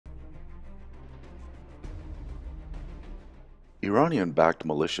Iranian-backed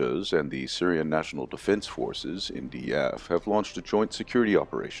militias and the Syrian National Defense Forces, NDF, have launched a joint security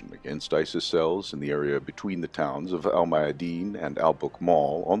operation against ISIS cells in the area between the towns of Al-Mayadeen and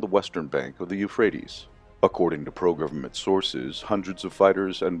Al-Bukmal on the western bank of the Euphrates. According to pro-government sources, hundreds of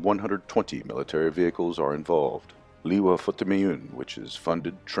fighters and 120 military vehicles are involved. Liwa Fatemiyun, which is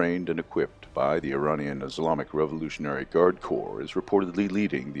funded, trained, and equipped by the Iranian Islamic Revolutionary Guard Corps, is reportedly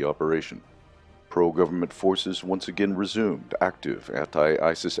leading the operation. Pro-government forces once again resumed active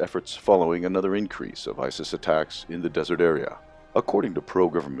anti-ISIS efforts following another increase of ISIS attacks in the desert area. According to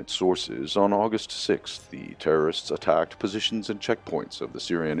pro-government sources, on August 6th, the terrorists attacked positions and checkpoints of the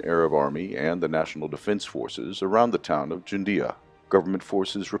Syrian Arab Army and the National Defense Forces around the town of Jundia. Government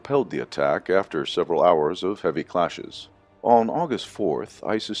forces repelled the attack after several hours of heavy clashes. On August 4th,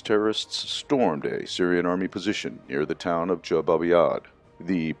 ISIS terrorists stormed a Syrian army position near the town of Jababiyad.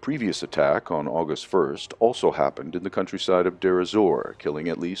 The previous attack on August 1st also happened in the countryside of Deir ez-Zor, killing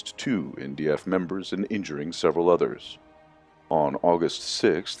at least 2 NDF members and injuring several others. On August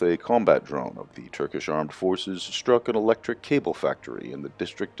 6th, a combat drone of the Turkish armed forces struck an electric cable factory in the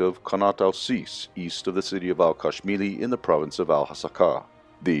district of Qanat al-Sis, east of the city of al-Kashmili in the province of al-Hasakah.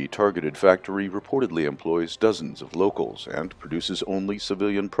 The targeted factory reportedly employs dozens of locals and produces only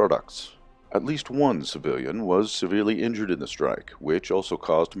civilian products. At least one civilian was severely injured in the strike, which also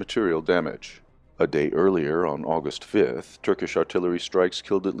caused material damage. A day earlier, on August 5th, Turkish artillery strikes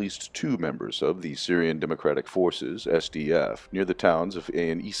killed at least 2 members of the Syrian Democratic Forces, SDF, near the towns of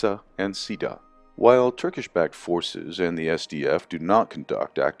Ain Issa and Sida. While Turkish-backed forces and the SDF do not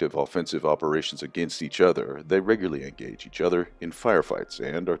conduct active offensive operations against each other, they regularly engage each other in firefights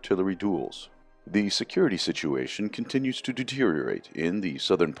and artillery duels. The security situation continues to deteriorate in the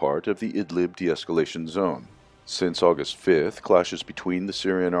southern part of the Idlib de-escalation zone. Since August 5th, clashes between the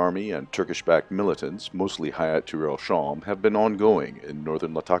Syrian army and Turkish-backed militants, mostly Hayat Tahrir al-Sham, have been ongoing in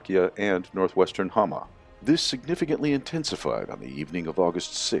northern Latakia and northwestern Hama. This significantly intensified on the evening of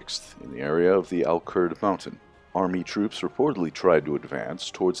August 6th in the area of the Al-Kurd mountain. Army troops reportedly tried to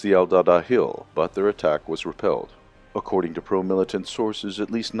advance towards the Al-Dada hill, but their attack was repelled. According to pro-militant sources, at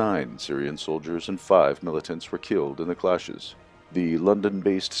least 9 Syrian soldiers and 5 militants were killed in the clashes. The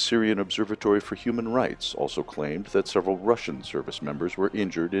London-based Syrian Observatory for Human Rights also claimed that several Russian service members were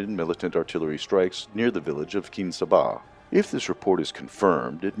injured in militant artillery strikes near the village of Kin Sabah. If this report is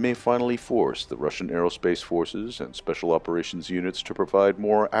confirmed, it may finally force the Russian aerospace forces and special operations units to provide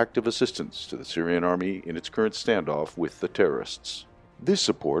more active assistance to the Syrian army in its current standoff with the terrorists. This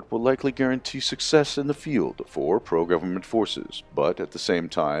support will likely guarantee success in the field for pro-government forces, but at the same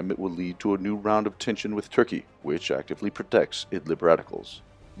time it will lead to a new round of tension with Turkey, which actively protects Idlib radicals.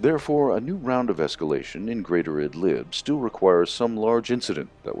 Therefore, a new round of escalation in Greater Idlib still requires some large incident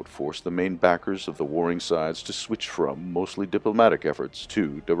that would force the main backers of the warring sides to switch from mostly diplomatic efforts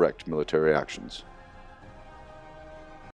to direct military actions.